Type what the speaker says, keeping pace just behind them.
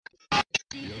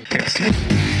The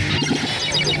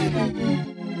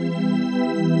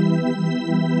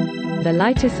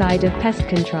lighter side of pest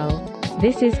control.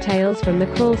 This is Tales from the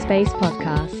Crawl Space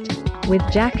podcast with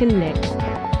Jack and Nick.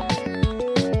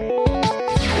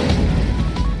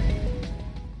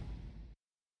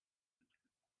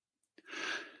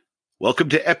 Welcome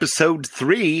to episode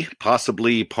 3,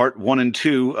 possibly part 1 and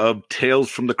 2 of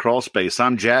Tales from the Crawl Space.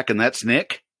 I'm Jack, and that's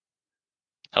Nick.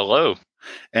 Hello.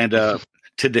 And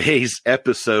today's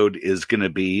episode is going to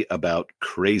be about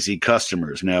crazy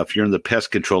customers. Now, if you're in the pest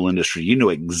control industry, you know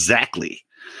exactly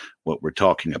what we're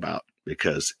talking about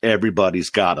because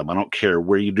everybody's got them. I don't care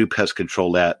where you do pest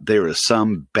control at. There is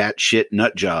some batshit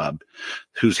nut job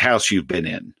whose house you've been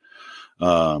in.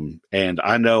 And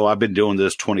I know I've been doing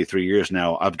this 23 years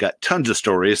now. I've got tons of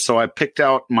stories. So I picked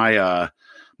out my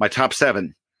top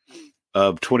 7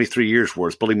 of 23 years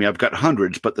worth. Believe me, I've got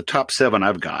hundreds, but the top 7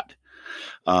 I've got.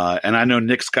 And I know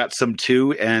Nick's got some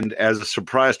too. And as a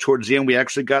surprise towards the end, we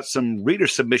actually got some reader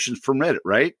submissions from Reddit,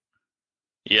 right?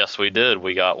 Yes, we did.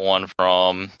 We got one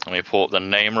from, let me pull up the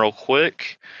name real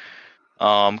quick.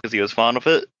 Because he was fond of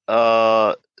it.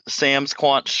 Sam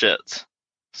Squanch Shit.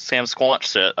 Sam Squanch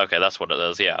Shit. Okay, that's what it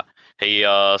is. Yeah. He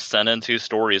sent in 2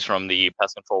 stories from the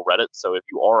Pest Control Reddit. So if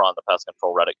you are on the Pest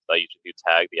Control Reddit, I usually do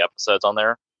tag the episodes on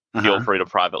there. Feel free to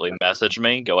privately message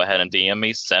me. Go ahead and DM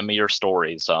me. Send me your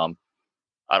stories.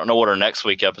 I don't know what our next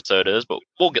week episode is, but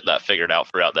we'll get that figured out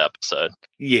throughout the episode.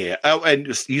 Yeah. Oh, and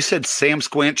you said Sam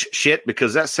Squanch Shit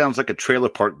because that sounds like a Trailer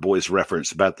Park Boys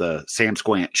reference about the Sam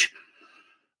Squanch.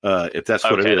 If that's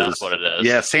what it is. That's what it is.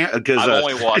 Yeah, Sam. Because I've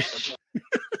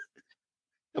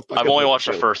only watched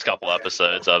the first couple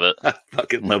episodes of it. I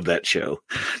fucking love that show.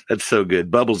 That's so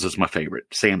good. Bubbles is my favorite.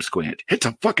 Sam Squanch. It's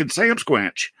a fucking Sam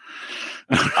Squanch.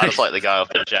 I just like the guy with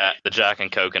the Jack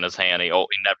and Coke in his hand. He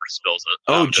never spills it.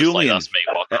 Oh, Julian. Just like us,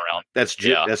 me walking around. That's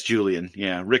Julian.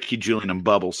 Yeah, Ricky, Julian, and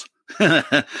Bubbles.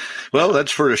 Well,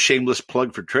 that's for a shameless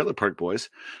plug for Trailer Park Boys.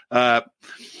 Hi.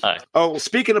 Oh,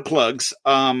 speaking of plugs,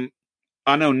 I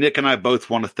know Nick and I both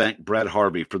want to thank Brad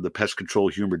Harvey for the Pest Control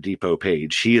Humor Depot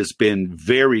page. He has been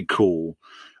very cool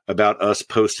about us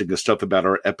posting the stuff about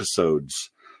our episodes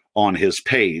on his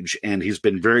page, and he's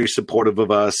been very supportive of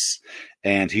us,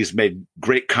 and he's made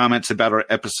great comments about our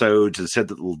episodes and said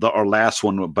that our last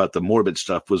one about the morbid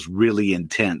stuff was really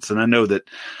intense. And I know that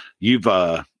you've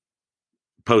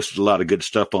posted a lot of good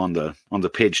stuff on the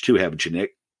page too, haven't you,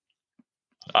 Nick?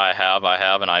 I have,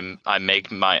 and I make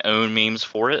my own memes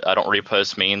for it. I don't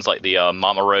repost memes like the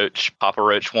Mama Roach, Papa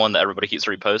Roach one that everybody keeps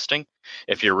reposting.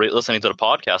 If you're listening to the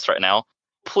podcast right now,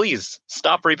 please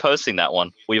stop reposting that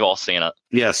one. We've all seen it.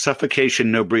 Yeah,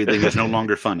 suffocation, no breathing is no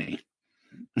longer funny.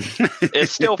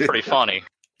 It's still pretty funny.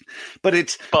 But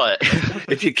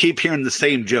if you keep hearing the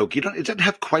same joke, it doesn't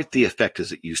have quite the effect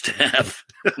as it used to have.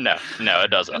 No, it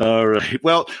doesn't. All right.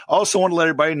 Well, also want to let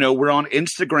everybody know we're on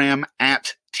Instagram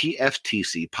at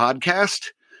TFTC Podcast.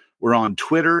 We're on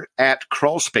Twitter at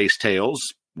CrawlSpaceTales,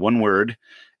 one word,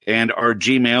 and our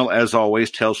Gmail, as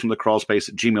always,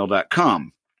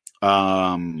 talesfromthecrawlspace@gmail.com.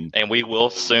 And we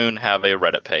will soon have a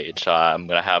Reddit page. I'm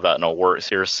going to have that in the works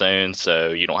here soon,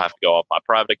 so you don't have to go off my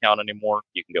private account anymore.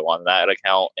 You can go on that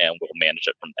account, and we'll manage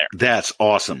it from there. That's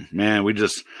awesome, man. We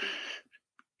just,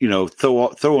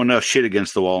 throw enough shit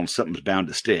against the wall, and something's bound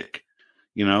to stick.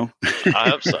 I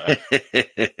hope so.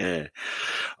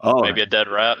 Maybe a dead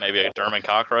rat, maybe a German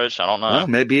cockroach. I don't know. Well,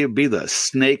 maybe it'd be the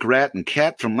snake, rat, and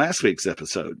cat from last week's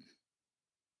episode.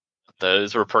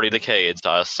 Those were pretty decayed, so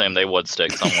I assume they would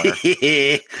stick somewhere.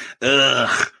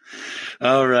 Ugh.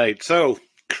 All right. So,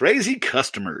 crazy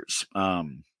customers.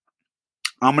 I'm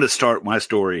going to start my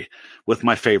story with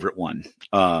my favorite one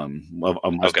of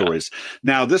my stories.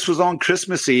 Now, this was on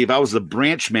Christmas Eve. I was the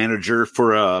branch manager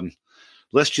for,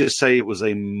 let's just say it was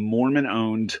a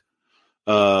Mormon-owned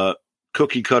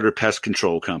cookie cutter pest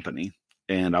control company.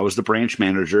 And I was the branch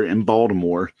manager in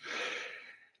Baltimore.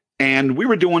 And we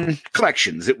were doing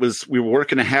collections. We were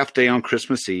working a half day on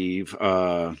Christmas Eve.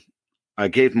 I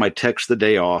gave my techs the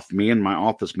day off. Me and my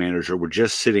office manager were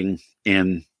just sitting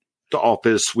in the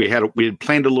office. We had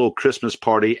planned a little Christmas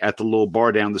party at the little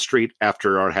bar down the street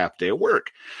after our half day of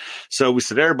work. So we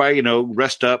said, everybody,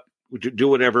 rest up, do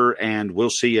whatever, and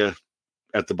we'll see you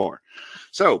at the bar.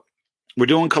 So we're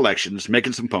doing collections,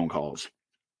 making some phone calls.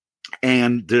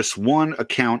 And this one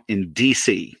account in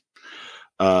DC,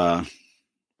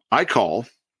 I call,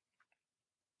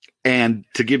 and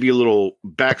to give you a little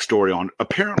backstory on,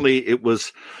 apparently it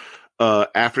was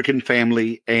African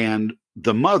family, and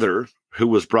the mother, who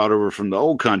was brought over from the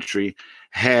old country,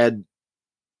 had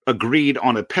agreed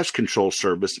on a pest control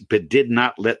service, but did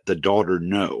not let the daughter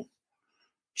know.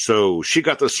 So she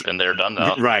got this. And they're done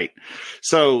now. Right.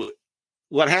 So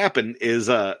what happened is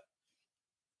I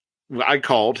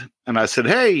called and I said,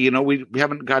 hey, we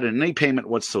haven't gotten any payment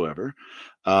whatsoever.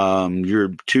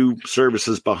 You're 2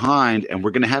 services behind and we're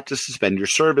going to have to suspend your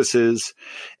services.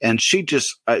 And she just,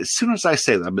 as soon as I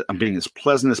say that, I'm being as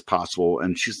pleasant as possible.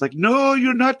 And she's like, no,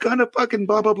 you're not going to fucking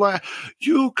blah, blah, blah.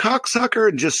 You cocksucker,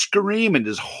 and just screaming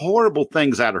just horrible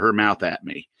things out of her mouth at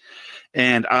me.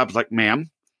 And I was like,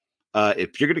 ma'am,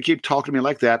 if you're going to keep talking to me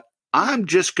like that, I'm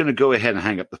just going to go ahead and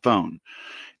hang up the phone.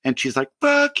 And she's like,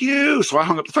 fuck you. So I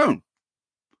hung up the phone.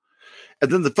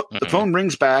 And then the phone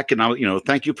rings back and I,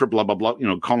 thank you for blah, blah, blah,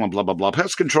 calling blah, blah, blah,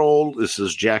 pest control. This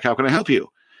is Jack. How can I help you?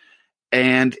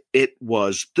 And it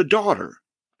was the daughter.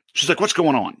 She's like, what's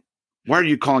going on? Why are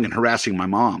you calling and harassing my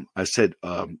mom? I said,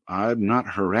 I'm not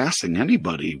harassing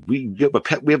anybody. We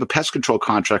have a pest control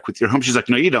contract with your home. She's like,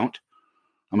 no, you don't.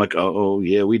 I'm like, oh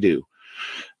yeah, we do.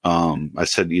 I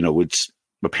said, it's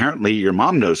apparently your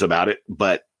mom knows about it,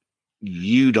 but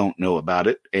you don't know about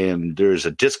it. And there's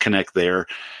a disconnect there.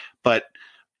 But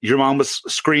your mom was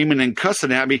screaming and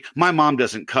cussing at me. My mom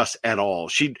doesn't cuss at all.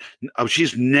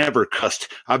 She's never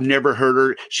cussed. I've never heard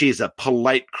her. She's a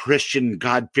polite Christian,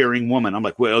 God-fearing woman. I'm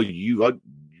like, well, you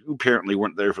apparently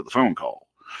weren't there for the phone call.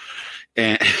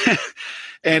 And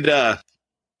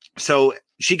so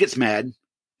she gets mad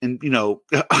and,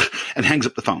 and hangs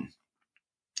up the phone.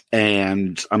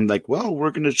 And I'm like, well,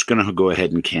 we're just going to go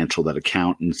ahead and cancel that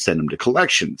account and send them to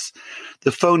collections.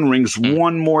 The phone rings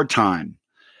one more time.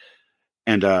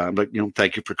 And I'm like,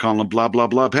 thank you for calling blah, blah,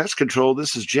 blah pest control.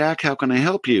 This is Jack. How can I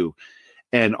help you?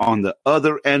 And on the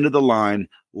other end of the line,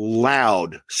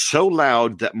 loud, so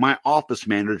loud that my office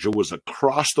manager was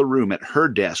across the room at her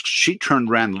desk. She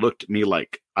turned around and looked at me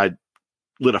like I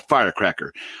lit a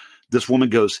firecracker. This woman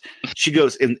goes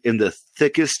in the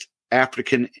thickest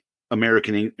African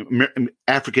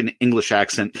English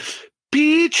accent,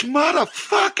 beach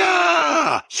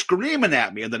motherfucker, screaming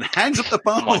at me, and then hangs up the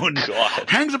phone. Oh my God.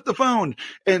 Hangs up the phone,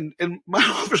 and my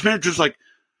office manager's like,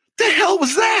 "The hell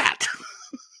was that?"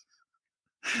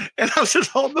 And I was just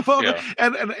holding the phone,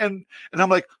 and I'm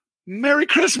like, "Merry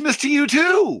Christmas to you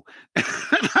too."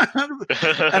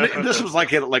 And this was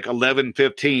like at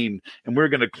 11:15, and we we're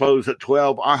going to close at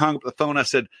 12. I hung up the phone. I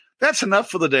said, that's enough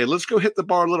for the day. Let's go hit the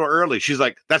bar a little early. She's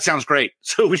like, that sounds great.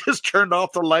 So we just turned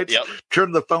off the lights,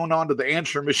 turned the phone on to the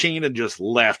answering machine, and just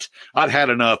left. I'd had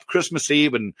enough. Christmas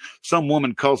Eve, and some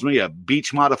woman calls me a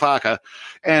beach motherfucker.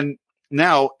 And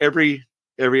now every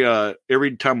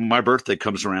time my birthday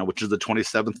comes around, which is the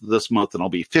 27th of this month, and I'll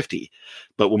be 50.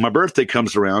 But when my birthday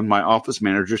comes around, my office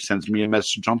manager sends me a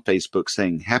message on Facebook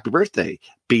saying, happy birthday,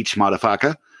 beach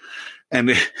motherfucker.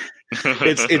 And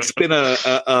it's been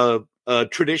a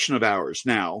tradition of ours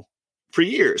now for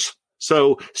years.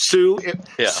 So Sue,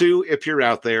 if you're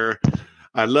out there,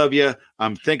 I love you.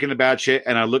 I'm thinking about you,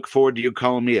 and I look forward to you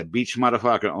calling me a beach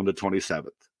motherfucker on the 27th.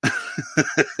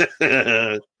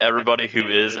 Everybody who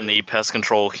is in the Pest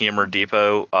Control Humor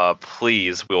Depot,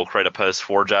 please, we will create a post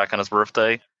for Jack on his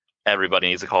birthday. Everybody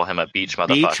needs to call him a beach motherfucker.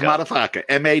 Beach motherfucker.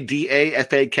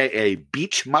 MADAFAKA.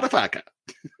 Beach motherfucker.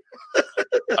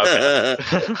 Okay.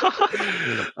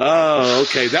 Oh,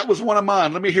 okay. That was one of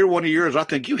mine. Let me hear one of yours. I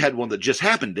think you had one that just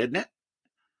happened, didn't it?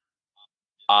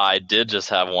 I did just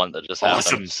have one that just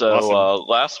happened. So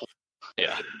last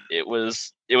it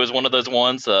was one of those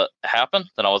ones that happened,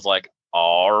 and I was like,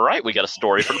 all right, we got a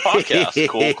story for the podcast.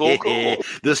 Cool.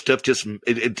 This stuff just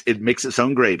it makes its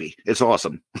own gravy. It's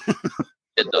awesome.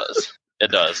 It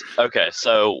does. Okay,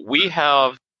 so we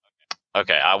have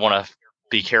I want to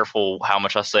be careful how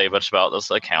much I say much about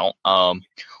this account.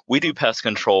 We do pest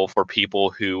control for people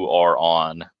who are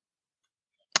on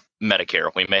Medicare.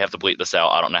 We may have to bleep this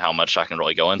out. I don't know how much I can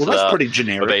really go into that. That's pretty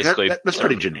generic. Basically, that's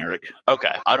pretty generic.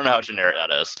 Okay. I don't know how generic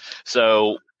that is.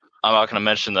 So I'm not going to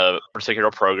mention the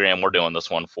particular program we're doing this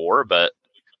one for, but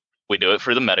we do it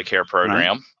for the Medicare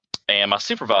program. Right. And my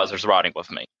supervisor's riding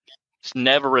with me. He's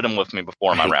never ridden with me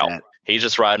before in my route. That. He's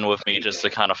just riding with me just to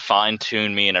kind of fine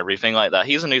tune me and everything like that.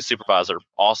 He's a new supervisor,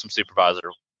 awesome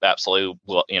supervisor. Absolutely.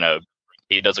 Well,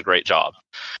 he does a great job.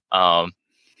 But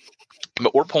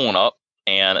we're pulling up,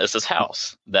 and it's this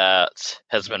house that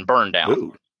has been burned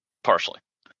down partially.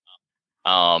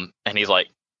 And he's like,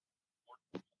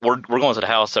 we're going to the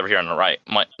house over here on the right.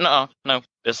 I'm like, no,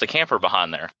 it's the camper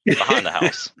behind there, behind the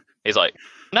house. He's like,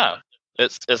 no,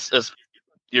 it's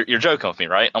you're joking with me,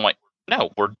 right? I'm like,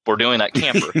 no, we're doing that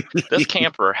camper. This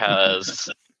camper has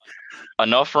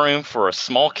enough room for a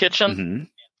small kitchen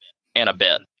and a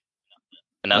bed.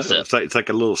 And that's it. It's like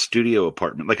a little studio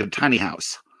apartment, like a tiny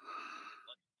house.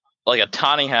 Like a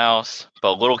tiny house,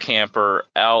 but a little camper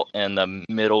out in the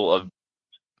middle of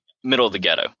middle of the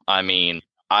ghetto. I mean,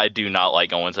 I do not like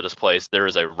going to this place. There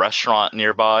is a restaurant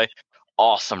nearby,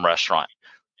 awesome restaurant.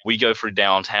 We go for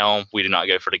downtown. We do not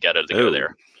go for the ghetto to go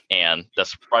there, and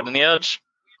that's right on the edge.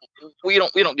 We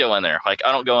don't go in there. Like,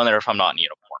 I don't go in there if I'm not in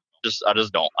uniform. I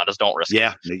just don't risk it.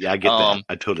 Yeah, I get that.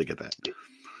 I totally get that.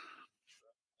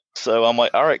 So I'm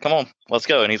like, all right, come on, let's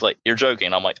go. And he's like, you're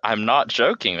joking. I'm like, I'm not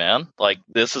joking, man. Like,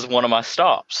 this is one of my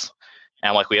stops.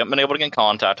 And like, we haven't been able to get in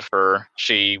contact with her.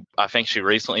 I think she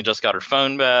recently just got her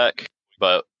phone back,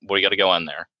 but we got to go in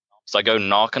there. So I go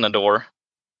knock on the door.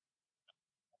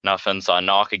 Nothing. So I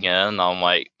knock again. And I'm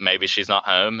like, maybe she's not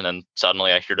home. And then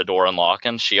suddenly I hear the door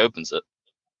unlocking. She opens it.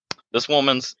 This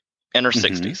woman's in her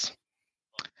 60s.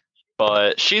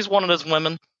 But she's one of those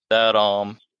women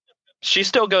that she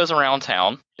still goes around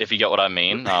town, if you get what I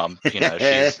mean.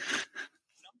 She's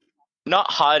not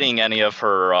hiding any of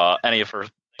her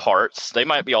parts. They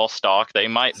might be all stock. They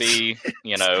might be,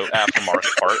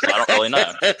 aftermarket parts. I don't really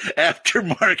know.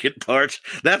 Aftermarket parts.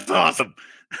 That's awesome.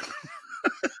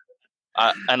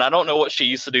 And I don't know what she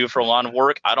used to do for a line of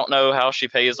work. I don't know how she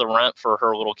pays the rent for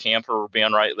her little camper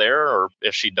being right there, or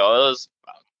if she does.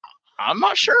 I'm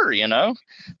not sure,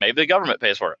 Maybe the government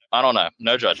pays for it. I don't know.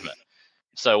 No judgment.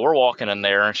 So we're walking in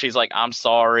there, and she's like, "I'm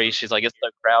sorry." She's like, "It's so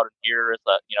crowded here. It's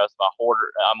my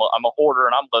hoarder. I'm a hoarder,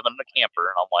 and I'm living in a camper."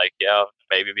 And I'm like, "Yeah,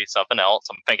 maybe it'd be something else."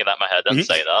 I'm thinking that in my head. Doesn't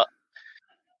say that.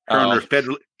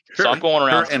 So I'm going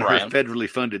around her federally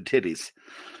funded titties.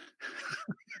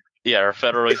 Yeah, her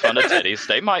federally funded titties.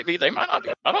 They might be. They might not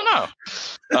be. I don't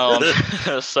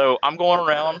know. So I'm going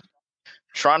around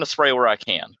trying to spray where I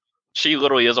can. She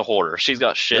literally is a hoarder. She's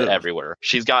got shit everywhere.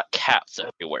 She's got cats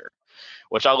everywhere.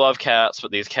 Which I love cats,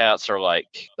 but these cats are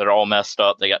like, they're all messed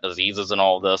up. They got diseases and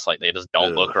all this. Like, they just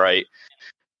don't look right.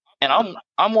 And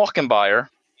I'm walking by her,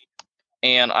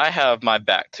 and I have my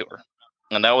back to her.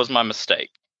 And that was my mistake.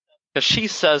 Because she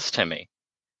says to me,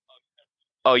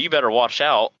 "Oh, you better watch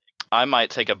out. I might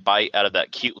take a bite out of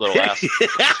that cute little ass."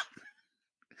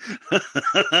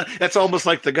 That's almost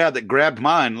like the guy that grabbed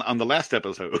mine on the last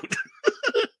episode.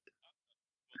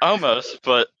 Almost,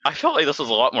 but I felt like this was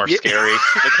a lot more scary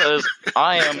because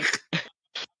I'm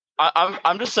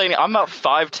just saying, I'm about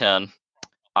 5'10".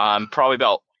 I'm probably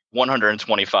about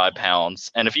 125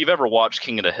 pounds. And if you've ever watched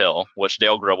King of the Hill, which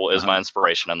Dale Gribble is my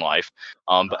inspiration in life,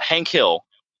 but Hank Hill,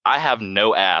 I have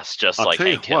no ass, just like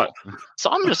Hank Hill.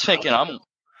 So I'm just thinking, I'll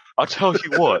tell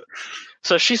you what.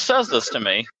 So she says this to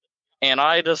me, and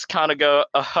I just kind of go,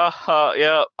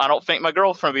 yeah, I don't think my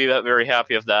girlfriend would be very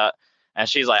happy with that. And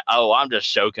she's like, "Oh, I'm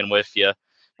just joking with you,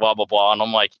 blah, blah, blah." And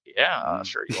I'm like, "Yeah,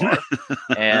 sure you are."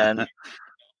 And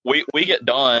we get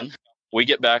done. We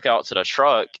get back out to the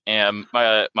truck, and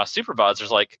my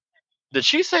supervisor's like, "Did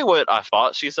she say what I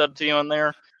thought she said to you in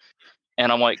there?"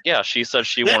 And I'm like, "Yeah, she said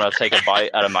she wanted to take a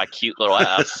bite out of my cute little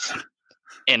ass."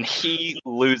 And he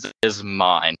loses his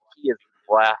mind. He is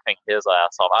laughing his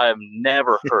ass off. I have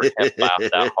never heard him laugh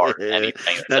that hard at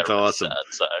anything that's ever awesome.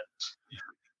 Said. So,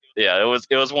 yeah, it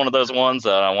was one of those ones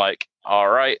that I'm like, all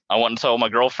right. I went and told my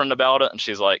girlfriend about it, and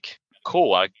she's like,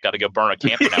 "Cool, I got to go burn a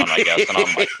camper down, I guess." And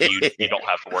I'm like, you don't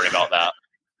have to worry about that.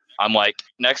 I'm like,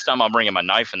 next time I'm bringing my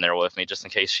knife in there with me, just in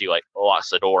case she like locks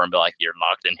the door and be like, "You're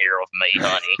locked in here with me,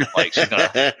 honey." Like, she's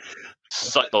gonna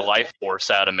suck the life force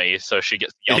out of me so she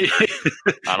gets younger.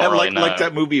 I don't really know. Like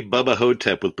that movie Bubba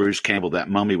Hotep with Bruce Campbell. That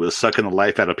mummy was sucking the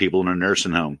life out of people in a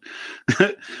nursing home.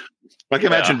 I can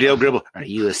imagine Dale Gribble. "Are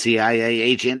you a CIA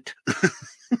agent?"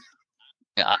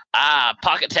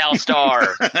 Pocket towel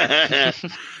star.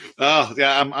 Oh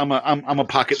yeah, I'm a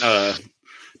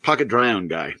pocket drown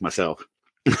guy myself.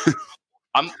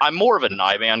 I'm more of a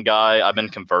Nivan guy. I've been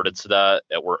converted to that.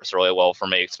 It works really well for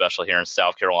me, especially here in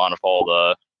South Carolina for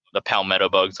all the palmetto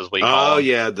bugs, as we call them. Oh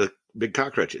yeah, the big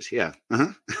cockroaches. Yeah.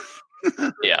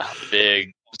 Yeah,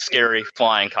 big, scary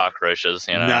flying cockroaches.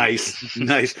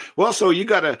 Nice. Well, so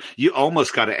you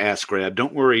almost got to ass grab.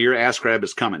 Don't worry, your ass grab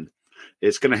is coming.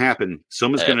 It's going to happen.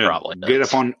 Someone's going to get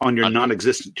up on your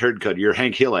non-existent turd cut, your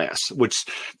Hank Hill ass.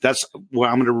 That's what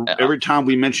I'm going to. Every time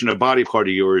we mention a body part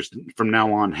of yours, from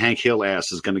now on, Hank Hill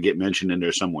ass is going to get mentioned in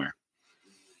there somewhere.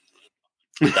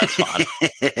 That's fine.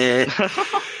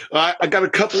 I got a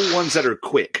couple ones that are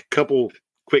quick. Couple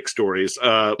quick stories.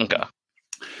 Okay.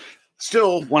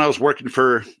 Still, when I was working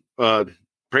for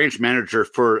branch manager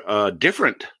for a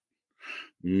different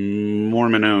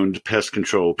Mormon-owned pest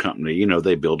control company,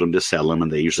 they build them to sell them,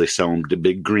 and they usually sell them to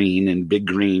Big Green, and Big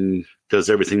Green does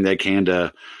everything they can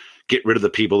to get rid of the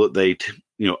people that they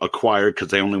acquired, because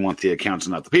they only want the accounts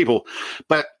and not the people.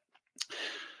 But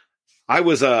I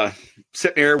was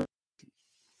sitting there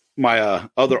my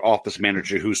other office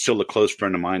manager, who's still a close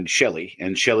friend of mine, Shelly.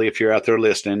 And Shelly, if you're out there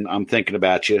listening, I'm thinking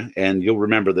about you, and you'll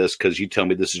remember this because you tell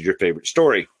me this is your favorite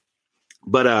story.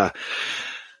 But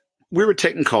we were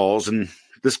taking calls, and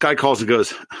this guy calls and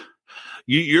goes,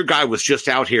 your guy was just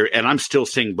out here, and I'm still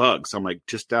seeing bugs. I'm like,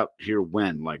 just out here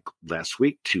when? Like last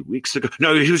week, 2 weeks ago?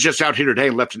 No, he was just out here today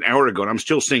and left an hour ago, and I'm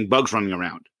still seeing bugs running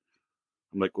around.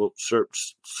 I'm like, well, sir,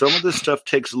 some of this stuff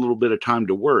takes a little bit of time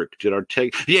to work.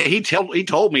 Yeah, he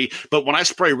told me, but when I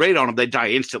spray Raid on them, they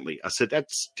die instantly. I said,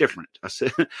 that's different. I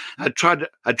said, I tried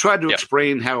to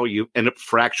explain how you end up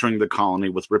fracturing the colony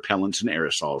with repellents and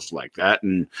aerosols like that.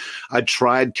 And I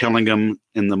tried telling him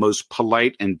in the most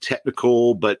polite and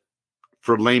technical, but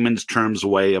for layman's terms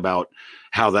way about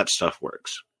how that stuff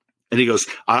works. And he goes,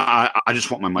 I just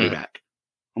want my money back.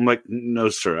 I'm like, no,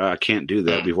 sir, I can't do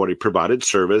that. We've already provided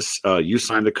service. You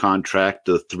signed a contract.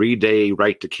 The 3-day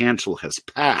right to cancel has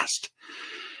passed.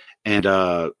 And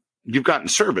you've gotten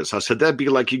service. I said, that'd be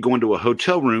like you going to a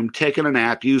hotel room, taking a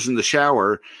nap, using the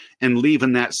shower, and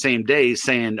leaving that same day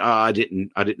saying, I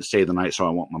didn't stay the night, so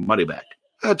I want my money back.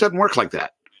 It doesn't work like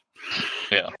that.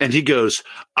 Yeah. And he goes,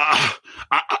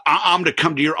 I'm going to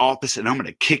come to your office and I'm going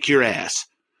to kick your ass.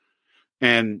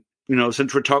 And,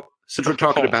 since we're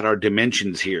talking about our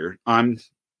dimensions here, I'm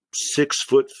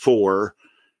 6'4"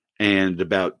 and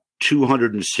about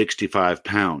 265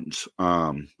 pounds.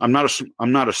 I'm not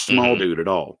a small dude at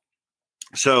all.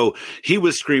 So he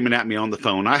was screaming at me on the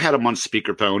phone. I had him on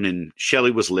speakerphone, and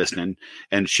Shelly was listening,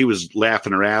 and she was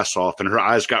laughing her ass off, and her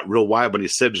eyes got real wide when he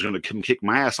said he was going to come kick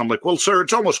my ass. I'm like, well, sir,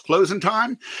 it's almost closing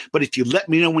time, but if you let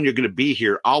me know when you're going to be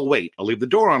here, I'll wait. I'll leave the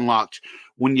door unlocked.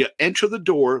 When you enter the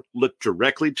door, look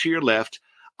directly to your left.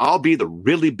 I'll be the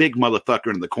really big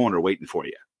motherfucker in the corner waiting for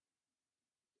you.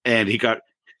 And he got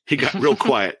real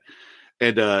quiet.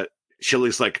 And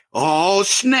Shelly's like, oh,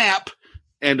 snap.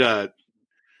 And I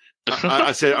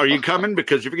said, are you coming?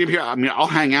 Because if you get here, I'll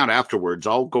hang out afterwards.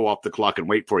 I'll go off the clock and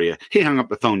wait for you. He hung up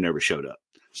the phone, never showed up.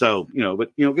 So,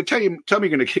 but tell me you're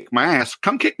going to kick my ass.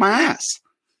 Come kick my ass,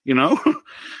 I'm going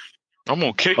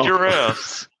to kick your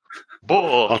ass.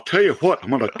 Boy. I'll tell you what, I'm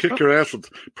going to kick your ass with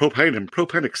propane and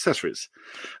propane accessories.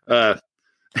 All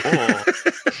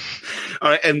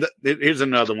right, and here's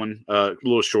another one, a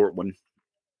little short one.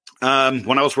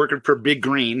 When I was working for Big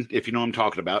Green, if you know what I'm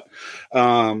talking about,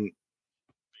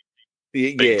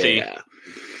 Big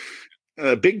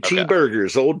T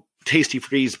Burgers, old Tasty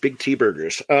Freeze Big T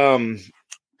Burgers. I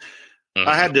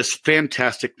had this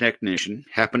fantastic technician,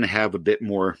 happened to have a bit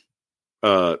more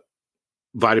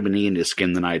vitamin E in his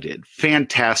skin than I did.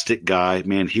 Fantastic guy,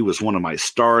 man. He was one of my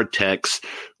star techs.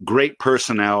 Great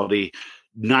personality.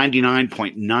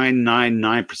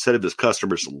 99.999% of his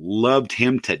customers loved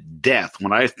him to death.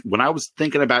 When I was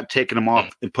thinking about taking him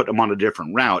off and putting him on a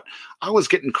different route, I was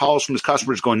getting calls from his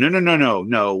customers going,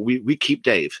 no. We keep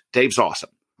Dave. Dave's awesome.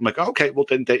 I'm like, okay, well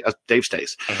then Dave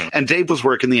stays. And Dave was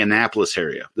working in the Annapolis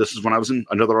area. This is when I was in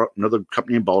another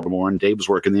company in Baltimore, and Dave was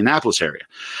working in the Annapolis area.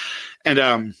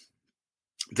 And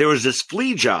there was this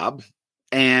flea job,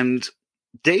 and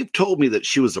Dave told me that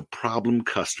she was a problem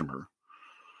customer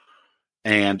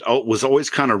and was always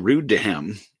kind of rude to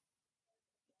him.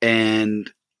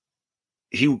 And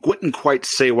he wouldn't quite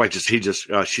say why. She's just,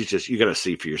 you got to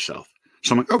see for yourself.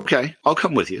 So I'm like, okay, I'll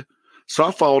come with you. So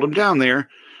I followed him down there,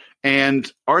 and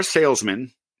our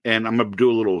salesman, and I'm going to do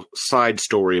a little side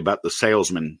story about the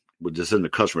salesman, which is in the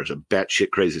customer, is a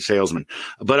batshit crazy salesman.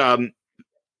 But,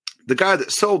 the guy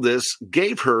that sold this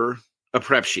gave her a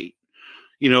prep sheet,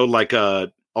 like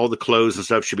all the clothes and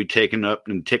stuff should be taken up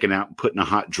and taken out and put in a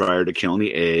hot dryer to kill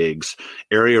any eggs.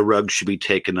 Area rugs should be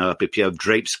taken up. If you have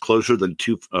drapes closer than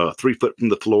 3 foot from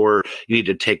the floor, you need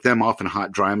to take them off and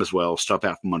hot dry them as well. Stuff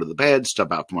out from under the bed,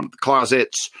 stuff out from under the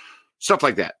closets, stuff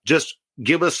like that. Just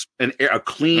give us a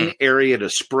clean area to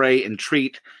spray and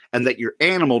treat, and that your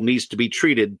animal needs to be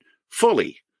treated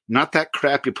fully. Not that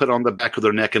crap you put on the back of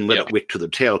their neck and let it wick to the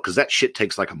tail, because that shit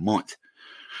takes like a month.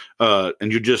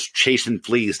 And you're just chasing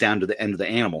fleas down to the end of the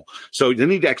animal. So they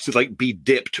need to actually be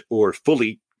dipped or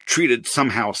fully treated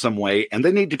somehow, some way. And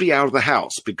they need to be out of the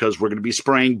house, because we're going to be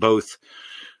spraying both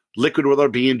liquid with our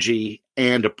B&G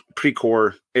and a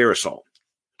Precor aerosol.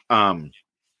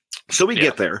 So we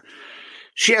get there.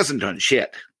 She hasn't done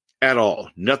shit at all.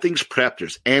 Nothing's prepped.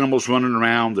 There's animals running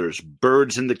around. There's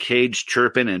birds in the cage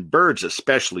chirping, and birds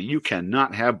especially. You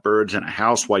cannot have birds in a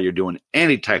house while you're doing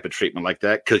any type of treatment like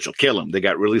that, because you'll kill them. They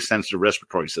got really sensitive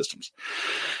respiratory systems.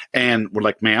 And we're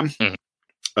like, ma'am,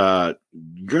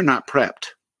 you're not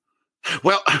prepped.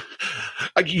 Well,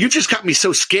 you just got me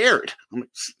so scared. I'm like,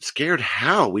 scared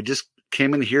how? We just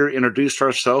came in here, introduced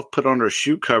ourselves, put on our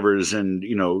shoe covers, and,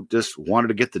 just wanted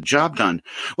to get the job done.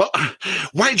 Well,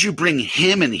 why'd you bring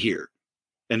him in here?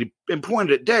 And he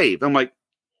pointed at Dave. I'm like,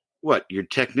 what, your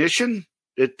technician?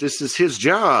 This is his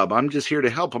job. I'm just here to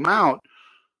help him out.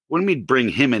 What do you mean bring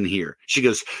him in here? She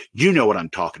goes, you know what I'm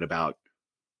talking about.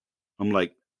 I'm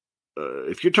like,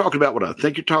 if you're talking about what I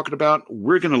think you're talking about,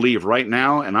 we're going to leave right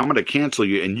now, and I'm going to cancel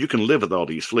you, and you can live with all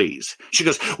these fleas. She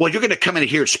goes, well, you're going to come in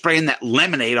here spraying that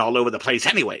lemonade all over the place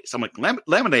anyways. I'm like,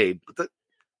 lemonade?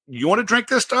 You want to drink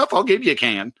this stuff? I'll give you a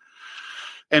can.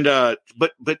 And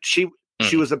but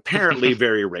she was apparently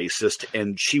very racist,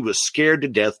 and she was scared to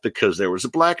death because there was a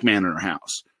black man in her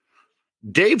house.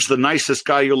 Dave's the nicest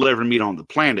guy you'll ever meet on the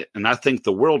planet, and I think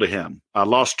the world of him. I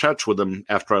lost touch with him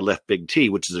after I left Big T,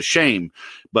 which is a shame,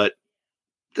 but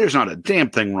there's not a damn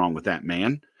thing wrong with that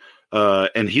man.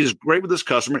 And he's great with his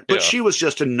customer, but she was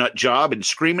just a nut job and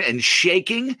screaming and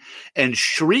shaking and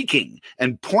shrieking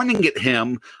and pointing at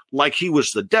him like he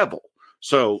was the devil.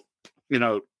 So,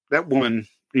 that woman,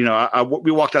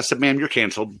 we walked out and said, ma'am, you're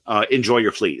canceled. Enjoy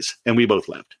your fleas. And we both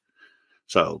left.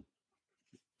 So,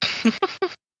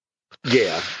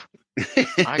 yeah.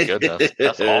 My goodness,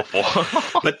 that's awful.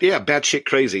 But yeah, batshit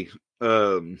crazy.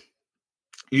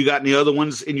 You got any other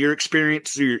ones in your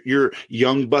experience, your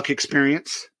young buck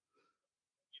experience?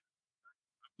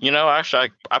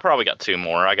 Actually, I probably got two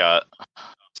more. I got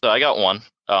one.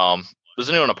 It was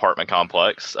new an apartment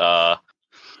complex.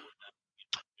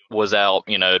 Was out,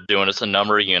 doing just a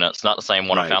number of units, not the same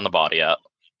one I found the body at.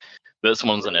 This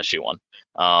one's an issue one.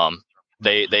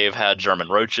 They've had German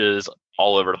roaches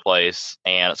all over the place,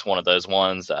 and it's one of those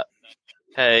ones that,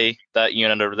 hey, that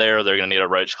unit over there, they're going to need a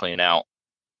roach clean out.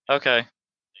 Okay.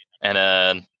 And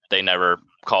then they never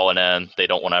call it in. They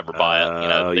don't want to ever buy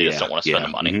it. They just don't want to spend the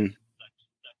money. Mm-hmm.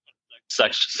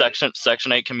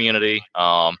 Section 8 community.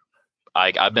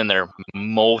 I've been there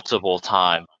multiple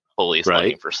times, police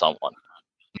looking for someone.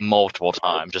 Multiple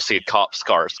times. Just see cops'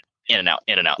 cars in and out,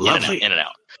 in and out, Lovely. in and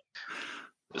out.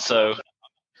 So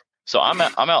I'm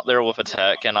out there with a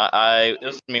tech, and it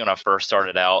was me when I first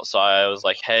started out. So I was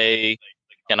like, hey,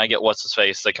 can I get what's his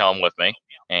face to come with me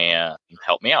and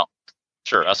help me out?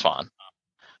 Sure, that's fine.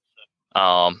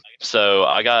 So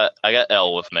I got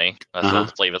L with me. That's what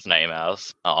I'll leave his name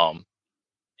as.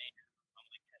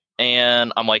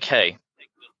 And I'm like, hey,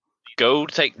 go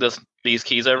take these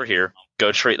keys over here.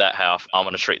 Go treat that half. I'm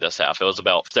going to treat this half. It was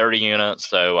about 30 units,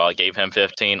 so I gave him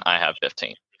 15. I have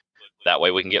 15. That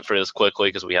way we can get through this quickly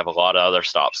because we have a lot of other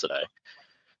stops today.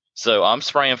 So I'm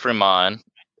spraying through mine,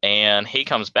 and he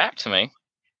comes back to me,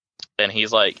 and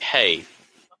he's like, hey,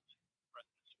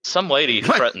 some lady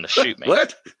threatened to shoot me.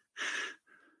 What?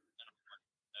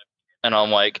 And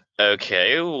I'm like,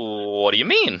 okay, what do you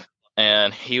mean?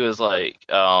 And he was like,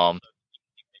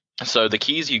 so the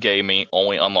keys you gave me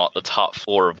only unlock the top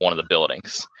floor of one of the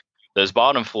buildings. Those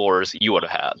bottom floors you would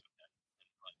have had.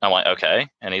 I'm like, okay.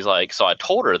 And he's like, so I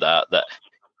told her that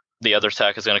the other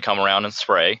tech is going to come around and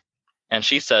spray. And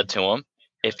she said to him,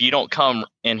 if you don't come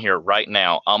in here right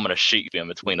now, I'm going to shoot you in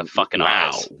between the fucking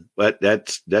eyes. But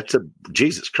that's a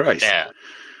Jesus Christ. Yeah.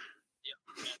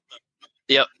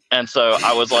 Yep. And so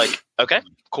I was like, okay,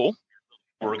 cool.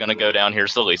 We're going to go down here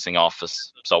to the leasing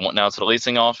office. So I went down to the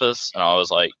leasing office, and I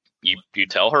was like, you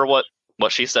tell her what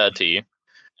she said to you.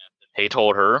 He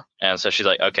told her, and so she's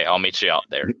like, okay, I'll meet you out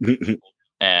there.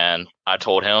 And I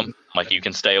told him, like, you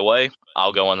can stay away.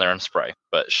 I'll go in there and spray.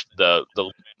 But the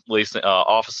leasing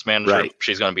office manager,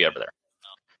 she's going to be over there.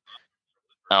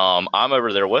 I'm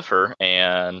over there with her,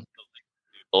 and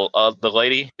the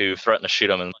lady who threatened to shoot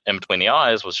him in between the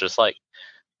eyes was just like,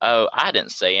 oh, I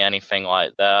didn't say anything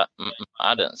like that.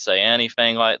 I didn't say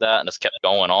anything like that. And just kept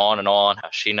going on and on. How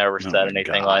she never said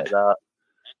anything like that.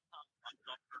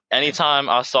 Anytime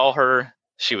I saw her,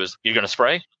 she was, you going to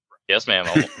spray? Yes, ma'am.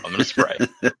 I'm going to spray.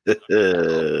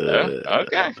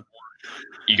 Okay.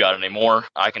 You got any more?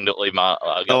 I can leave my.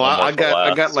 I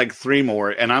got like three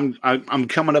more, and I'm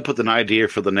coming up with an idea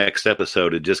for the next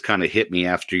episode. It just kind of hit me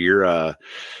after your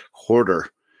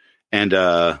hoarder and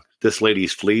this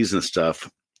lady's fleas and stuff.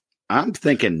 I'm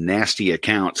thinking nasty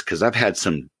accounts because I've had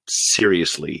some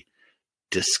seriously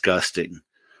disgusting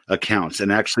accounts,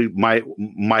 and actually my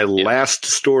last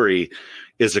story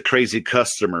is a crazy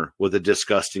customer with a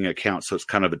disgusting account, so it's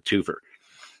kind of a twofer.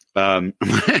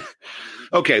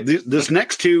 Okay, this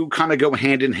next two kind of go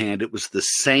hand in hand. It was the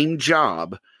same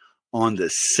job on the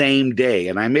same day,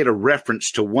 and I made a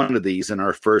reference to one of these in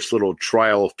our first little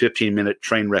trial 15-minute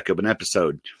train wreck of an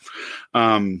episode.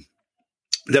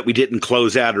 That we didn't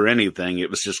close out or anything.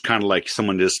 It was just kind of like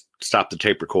someone just stopped the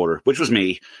tape recorder, which was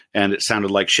me, and it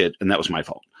sounded like shit, and that was my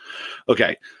fault.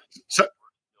 Okay,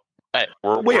 Hey,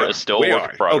 we're still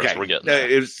work in progress. Okay. We're getting there.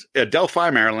 It was Delphi,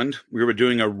 Maryland. We were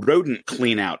doing a rodent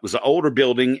clean out. It was an older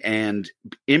building, and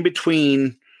in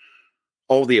between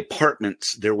all the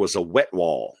apartments, there was a wet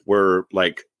wall where,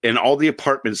 like, and all the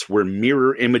apartments were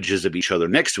mirror images of each other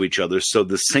next to each other. So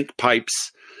the sink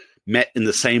pipes met in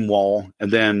the same wall,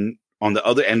 and then on the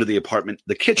other end of the apartment,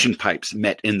 the kitchen pipes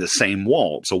met in the same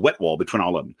wall. It's a wet wall between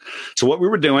all of them. So what we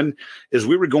were doing is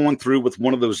we were going through with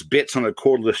one of those bits on a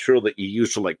cordless drill that you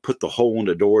use to like put the hole in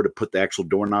the door to put the actual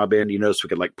doorknob in, so we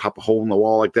could like pop a hole in the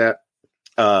wall like that.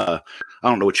 I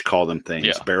don't know what you call them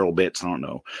things, barrel bits. I don't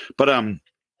know. But,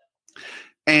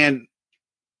 and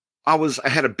I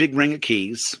had a big ring of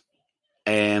keys,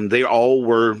 and they all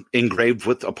were engraved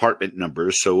with apartment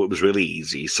numbers, so it was really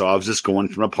easy. So I was just going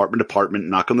from apartment to apartment,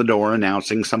 knocking on the door,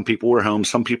 announcing some people were home,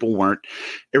 some people weren't.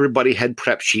 Everybody had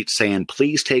prep sheets saying,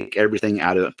 please take everything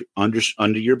out of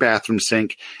under your bathroom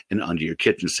sink and under your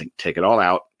kitchen sink. Take it all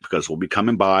out because we'll be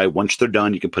coming by. Once they're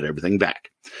done, you can put everything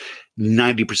back.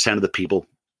 90% of the people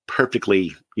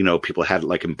perfectly, people had it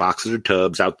like in boxes or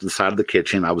tubs out to the side of the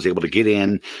kitchen. I was able to get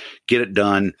in, get it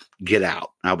done, get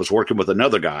out. I was working with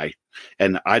another guy,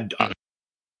 and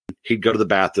he'd go to the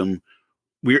bathroom.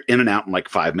 We were in and out in like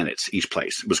 5 minutes each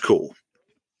place. It was cool.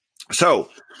 So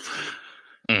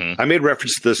I made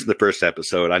reference to this in the first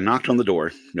episode. I knocked on the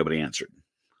door. Nobody answered.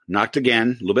 Knocked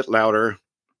again, a little bit louder.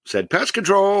 Said, pest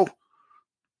control.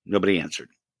 Nobody answered.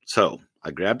 So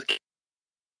I grabbed the key.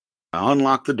 I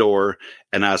unlock the door,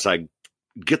 and as I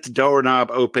get the doorknob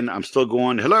open, I'm still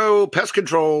going, hello, pest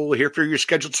control, here for your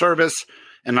scheduled service.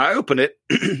 And I open it,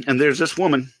 and there's this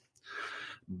woman,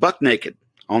 buck naked,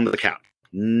 on the couch,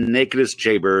 naked as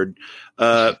Jaybird,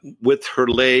 with her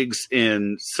legs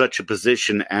in such a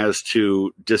position as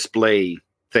to display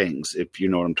things, if you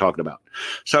know what I'm talking about.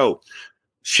 So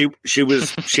she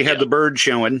had the bird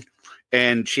showing,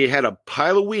 and she had a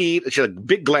pile of weed. She had a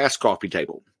big glass coffee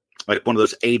table, like one of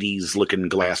those 80s looking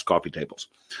glass coffee tables.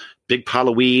 Big pile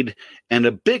of weed, and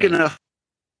a big enough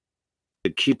to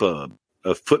keep a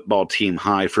football team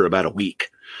high for about a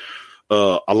week.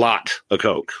 A lot of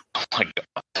coke. Oh my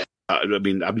God. I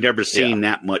mean, I've never seen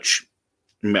that much.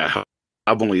 I've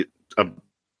only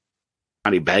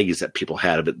tiny baggies that people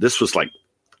had of it. This was like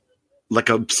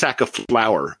a sack of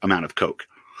flour amount of coke.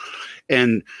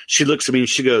 And she looks at me and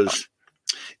she goes,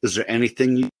 is there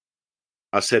anything you...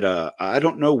 I said, I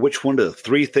don't know which one of the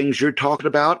three things you're talking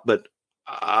about, but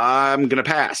I'm going to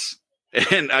pass.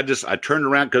 And I turned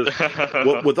around because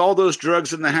with all those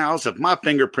drugs in the house, if my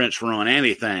fingerprints were on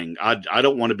anything, I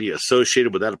don't want to be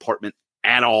associated with that apartment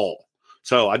at all.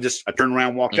 So I turned around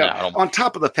and walked out. On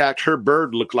top of the fact, her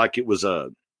bird looked like it was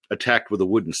attacked with a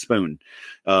wooden spoon.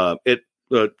 Like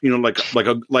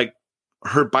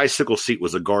her bicycle seat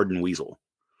was a garden weasel.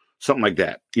 Something like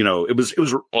that. It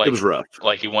was rough.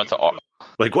 Like he went to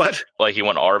like what? Like he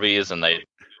went to Arby's and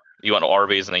you went to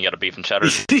Arby's and then you got a beef and cheddar.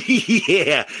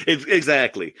 Yeah,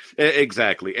 exactly.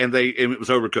 And it was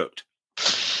overcooked.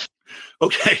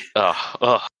 Okay.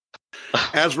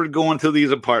 As we're going through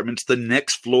these apartments, the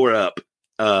next floor up,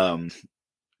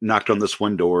 knocked on this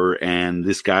one door, and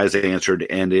this guy's answered,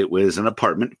 and it was an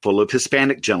apartment full of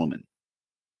Hispanic gentlemen,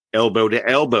 elbow to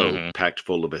elbow, packed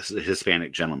full of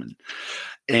Hispanic gentlemen.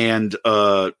 And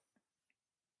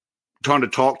trying to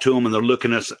talk to them, and they're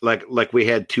looking at us like we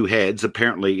had two heads.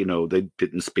 Apparently, they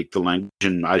didn't speak the language,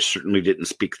 and I certainly didn't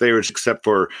speak theirs, except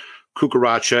for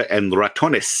cucaracha and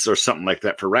ratones or something like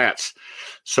that for rats.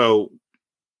 So,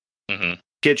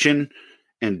 kitchen,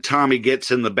 and Tommy gets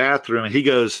in the bathroom, and he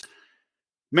goes,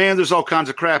 man, there's all kinds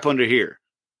of crap under here.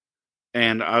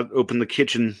 And I open the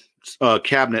kitchen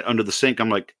cabinet under the sink. I'm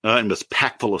like, it was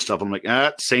packed full of stuff. I'm like,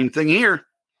 same thing here.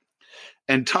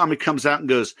 And Tommy comes out and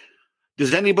goes,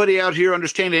 does anybody out here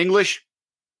understand English?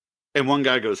 And one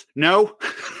guy goes, no.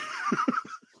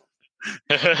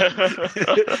 I'm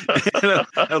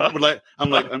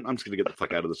just gonna get the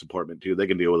fuck out of this apartment too. They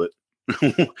can deal with it.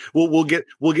 we'll get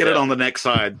it on the next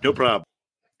side. No problem.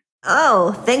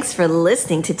 Oh, thanks for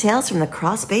listening to Tales from the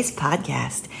Crawlspace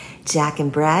podcast. Jack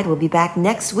and Brad will be back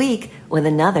next week with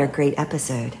another great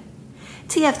episode.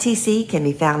 TFTC can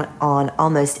be found on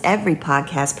almost every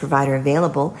podcast provider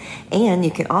available, and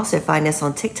you can also find us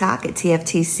on TikTok at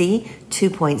TFTC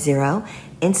 2.0,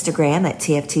 Instagram at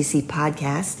TFTC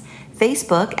Podcast,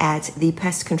 Facebook at the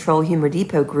Pest Control Humor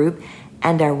Depot Group,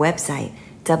 and our website,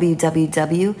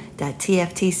 www.tftc.wtf.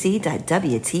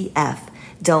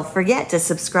 Don't forget to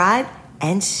subscribe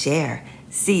and share.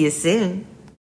 See you soon.